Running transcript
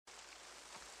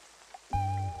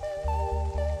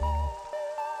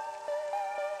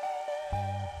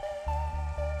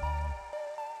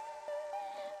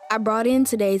I brought in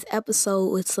today's episode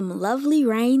with some lovely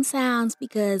rain sounds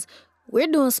because we're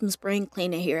doing some spring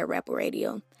cleaning here at Rebel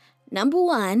Radio. Number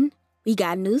one, we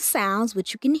got new sounds,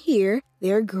 which you can hear.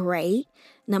 They're great.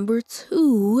 Number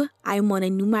two, I'm on a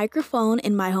new microphone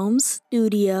in my home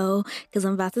studio because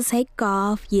I'm about to take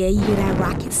off. Yeah, you hear that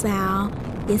rocket sound?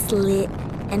 It's lit.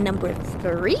 And number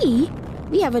three,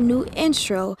 we have a new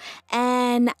intro.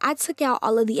 And I took out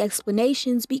all of the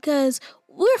explanations because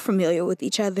we're familiar with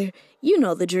each other. You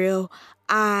know the drill.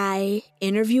 I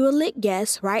interview a lit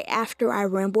guest right after I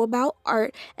ramble about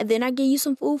art, and then I give you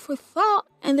some food for thought,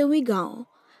 and then we gone.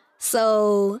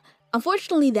 So,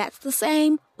 unfortunately, that's the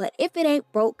same, but if it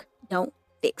ain't broke, don't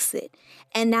fix it.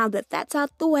 And now that that's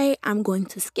out the way, I'm going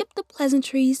to skip the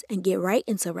pleasantries and get right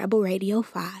into Rebel Radio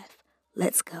 5.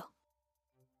 Let's go.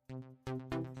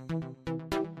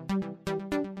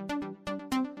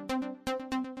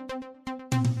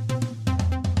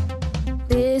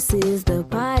 This is the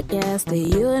podcast that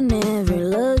you'll never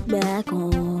look back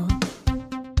on.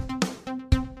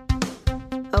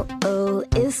 Oh,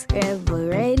 it's Rebel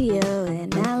Radio,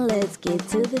 and now let's get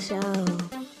to the show.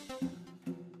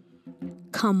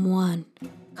 Come one,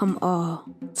 come all,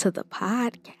 to the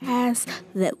podcast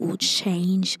that will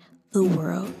change the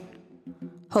world.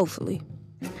 Hopefully.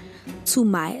 To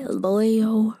my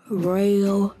loyal,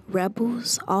 royal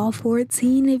rebels, all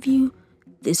 14 of you,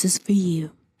 this is for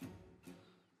you.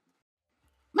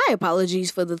 My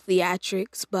apologies for the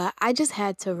theatrics, but I just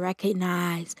had to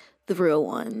recognize the real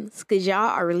ones because y'all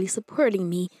are really supporting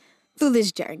me through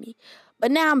this journey.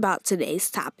 But now about today's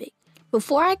topic.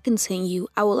 Before I continue,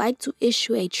 I would like to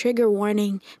issue a trigger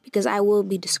warning because I will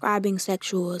be describing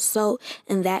sexual assault,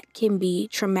 and that can be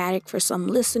traumatic for some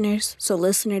listeners, so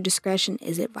listener discretion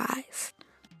is advised.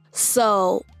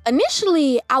 So,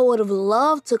 initially, I would have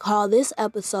loved to call this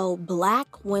episode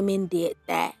Black Women Did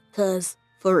That, because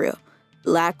for real,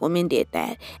 Black women did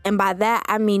that. And by that,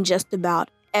 I mean just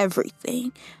about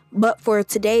everything. But for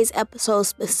today's episode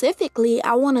specifically,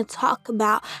 I want to talk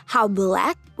about how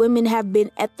Black women have been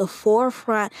at the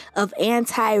forefront of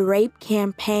anti-rape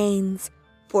campaigns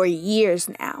for years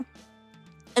now.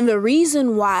 And the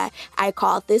reason why I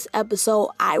called this episode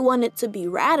I Want It to Be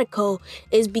Radical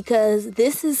is because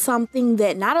this is something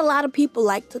that not a lot of people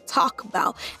like to talk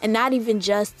about. And not even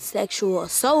just sexual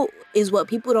assault is what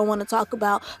people don't want to talk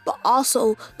about, but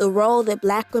also the role that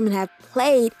Black women have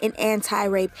played in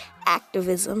anti-rape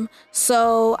activism.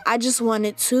 So I just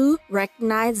wanted to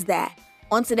recognize that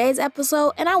on today's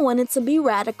episode, and I wanted to be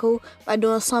radical by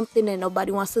doing something that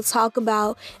nobody wants to talk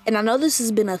about. And I know this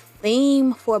has been a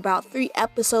theme for about 3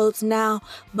 episodes now,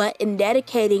 but in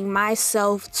dedicating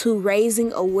myself to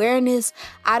raising awareness,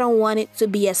 I don't want it to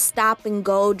be a stop and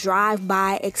go, drive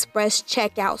by, express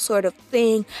checkout sort of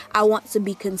thing. I want to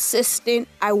be consistent.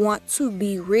 I want to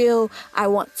be real. I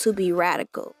want to be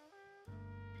radical.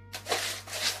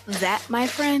 That, my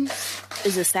friends,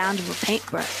 is the sound of a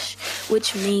paintbrush,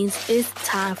 which means it's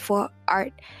time for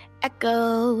Art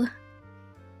Echo.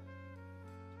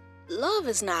 Love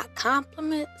is not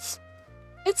compliments,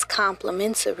 it's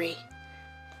complimentary.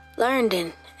 Learned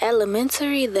in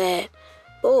elementary that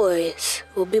boys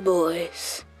will be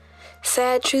boys.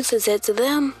 Sad truth is that to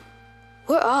them,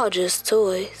 we're all just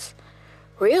toys.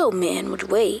 Real men would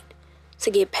wait to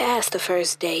get past the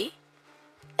first date.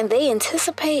 And they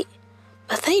anticipate,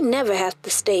 but they never have to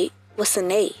state what's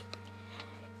innate.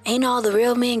 Ain't all the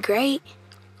real men great?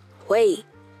 Wait,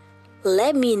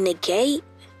 let me negate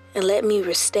and let me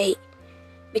restate.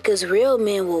 Because real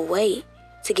men will wait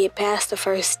to get past the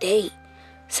first date,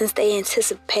 since they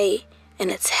anticipate an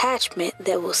attachment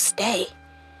that will stay.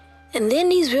 And then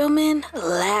these real men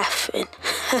laughing,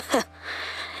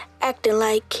 acting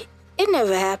like it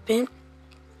never happened.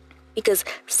 Because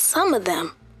some of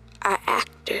them are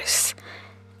actors,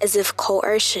 as if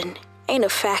coercion ain't a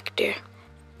factor.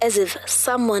 As if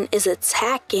someone is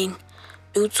attacking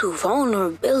due to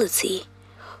vulnerability.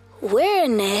 Where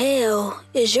in the hell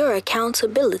is your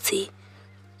accountability?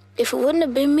 If it wouldn't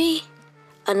have been me,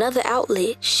 another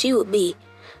outlet she would be.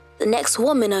 The next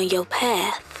woman on your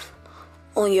path,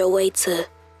 on your way to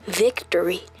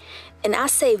victory. And I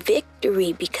say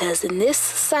victory because in this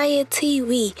society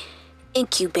we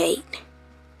incubate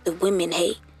the women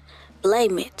hate.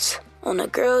 Blame it on the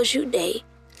girls you date.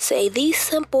 Say these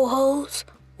simple hoes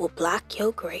will block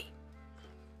your grade.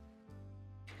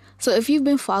 So if you've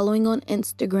been following on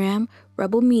Instagram,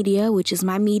 Rebel Media, which is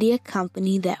my media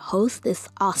company that hosts this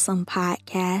awesome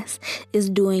podcast,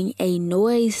 is doing a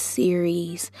noise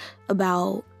series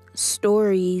about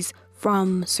stories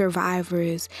from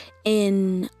survivors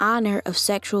in honor of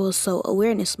Sexual Assault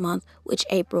Awareness Month, which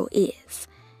April is.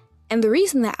 And the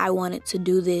reason that I wanted to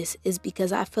do this is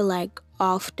because I feel like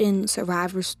often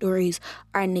survivor stories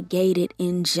are negated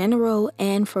in general,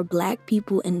 and for Black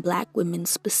people and Black women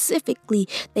specifically,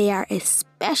 they are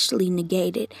especially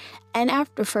negated. And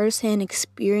after firsthand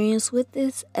experience with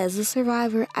this as a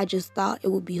survivor, I just thought it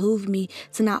would behoove me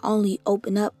to not only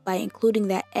open up by including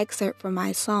that excerpt from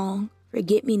my song,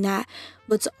 Forget Me Not,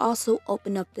 but to also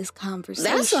open up this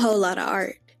conversation. That's a whole lot of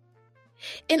art.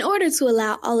 In order to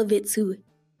allow all of it to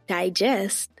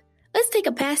digest, let's take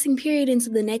a passing period into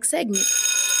the next segment.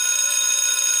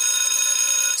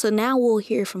 So now we'll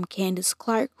hear from Candace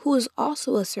Clark, who is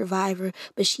also a survivor,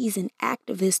 but she's an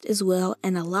activist as well,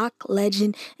 and a Lock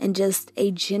legend, and just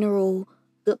a general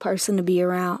good person to be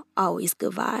around. Always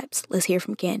good vibes. Let's hear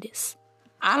from Candace.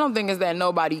 I don't think it's that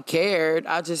nobody cared.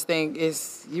 I just think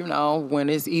it's, when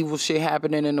it's evil shit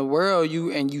happening in the world,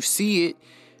 you see it,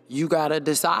 you gotta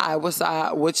decide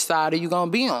which side are you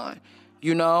gonna be on.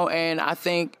 And I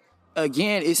think,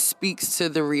 again, it speaks to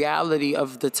the reality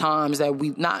of the times that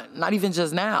we, not even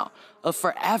just now, of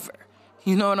forever.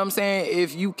 You know what I'm saying?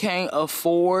 If you can't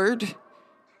afford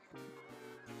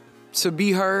to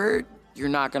be heard, you're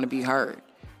not going to be heard.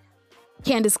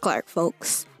 Candace Clark,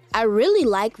 folks. I really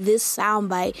like this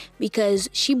soundbite because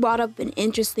she brought up an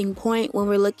interesting point when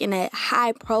we're looking at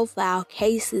high-profile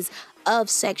cases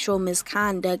of sexual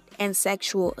misconduct and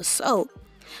sexual assault.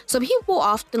 So people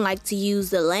often like to use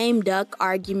the lame duck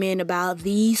argument about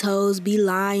these hoes be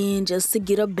lying just to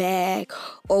get a bag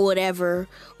or whatever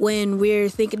when we're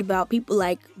thinking about people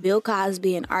like Bill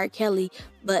Cosby and R. Kelly,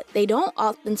 but they don't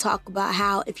often talk about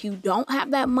how if you don't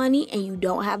have that money and you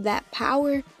don't have that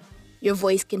power, your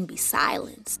voice can be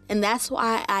silenced. And that's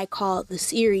why I call the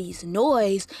series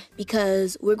Noise,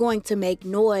 because we're going to make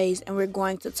noise and we're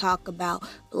going to talk about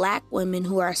Black women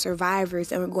who are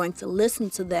survivors, and we're going to listen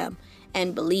to them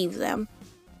and believe them.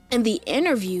 In the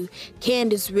interview,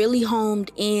 Candace really homed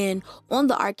in on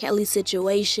the R. Kelly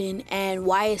situation and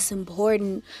why it's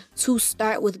important to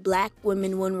start with Black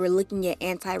women when we're looking at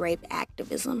anti-rape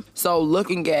activism. So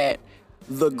looking at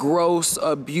the gross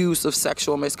abuse of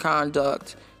sexual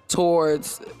misconduct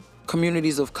towards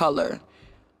communities of color,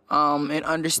 and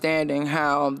understanding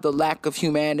how the lack of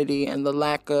humanity and the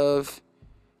lack of,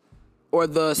 or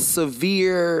the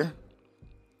severe,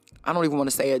 I don't even want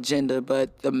to say agenda,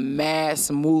 but the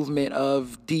mass movement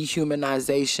of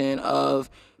dehumanization of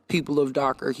people of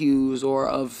darker hues or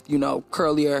of,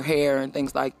 curlier hair and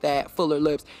things like that, fuller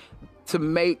lips, to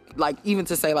make, even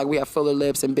to say, we have fuller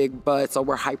lips and big butts or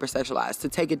we're hypersexualized, to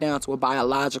take it down to a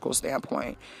biological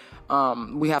standpoint.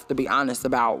 We have to be honest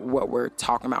about what we're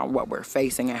talking about, what we're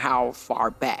facing, and how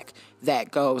far back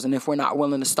that goes. And if we're not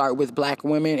willing to start with Black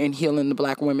women and healing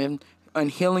Black women,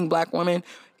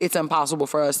 it's impossible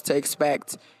for us to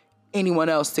expect anyone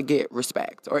else to get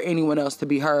respect or anyone else to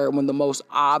be heard when the most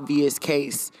obvious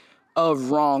case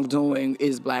of wrongdoing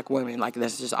is Black women.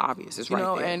 That's just obvious. It's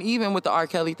right there. And even with the R.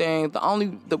 Kelly thing,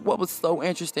 what was so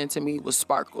interesting to me was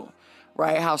Sparkle,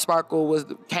 right? How Sparkle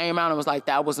came out and was like,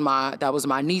 that was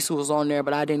my niece who was on there,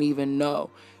 but I didn't even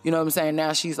know. You know what I'm saying?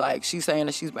 Now she's saying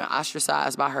that she's been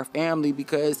ostracized by her family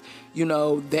because,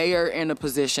 they are in a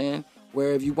position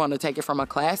where, if you want to take it from a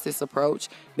classist approach,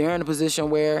 they're in a position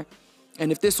where, and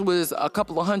if this was a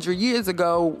couple of 100 years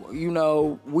ago,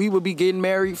 we would be getting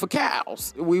married for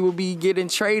cows. We would be getting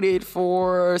traded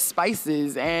for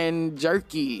spices and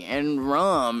jerky and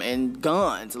rum and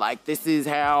guns. This is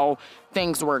how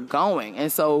things were going. And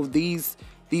so these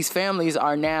families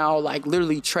are now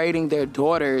literally trading their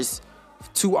daughters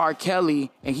to R.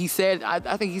 Kelly, and he said,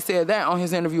 I think he said that on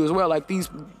his interview as well. They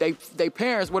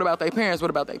parents, what about their parents? What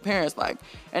about their parents?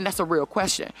 And that's a real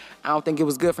question. I don't think it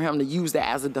was good for him to use that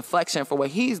as a deflection for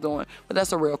what he's doing, but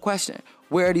that's a real question.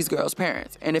 Where are these girls'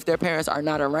 parents? And if their parents are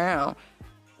not around,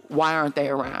 why aren't they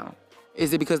around?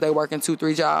 Is it because they work in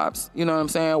 2-3 jobs? You know what I'm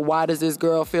saying? Why does this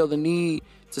girl feel the need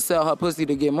to sell her pussy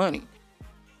to get money?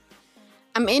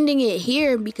 I'm ending it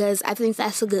here because I think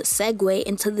that's a good segue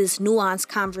into this nuanced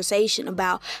conversation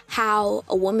about how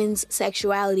a woman's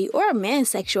sexuality, or a man's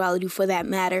sexuality for that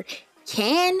matter,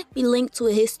 can be linked to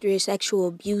a history of sexual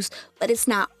abuse, but it's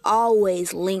not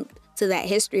always linked to that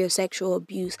history of sexual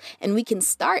abuse. And we can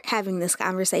start having this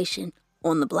conversation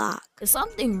on the block. If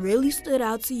something really stood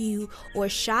out to you or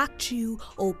shocked you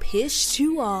or pissed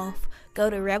you off, go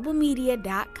to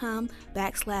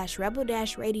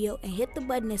rebelmedia.com/rebel-radio and hit the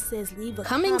button that says leave a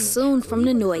comment. Coming soon from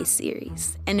the Noise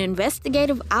series, an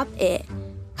investigative op-ed,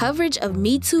 coverage of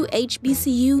Me Too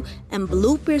HBCU, and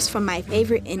bloopers from my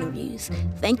favorite interviews.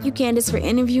 Thank you, Candace, for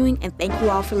interviewing, and thank you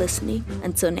all for listening.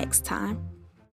 Until next time.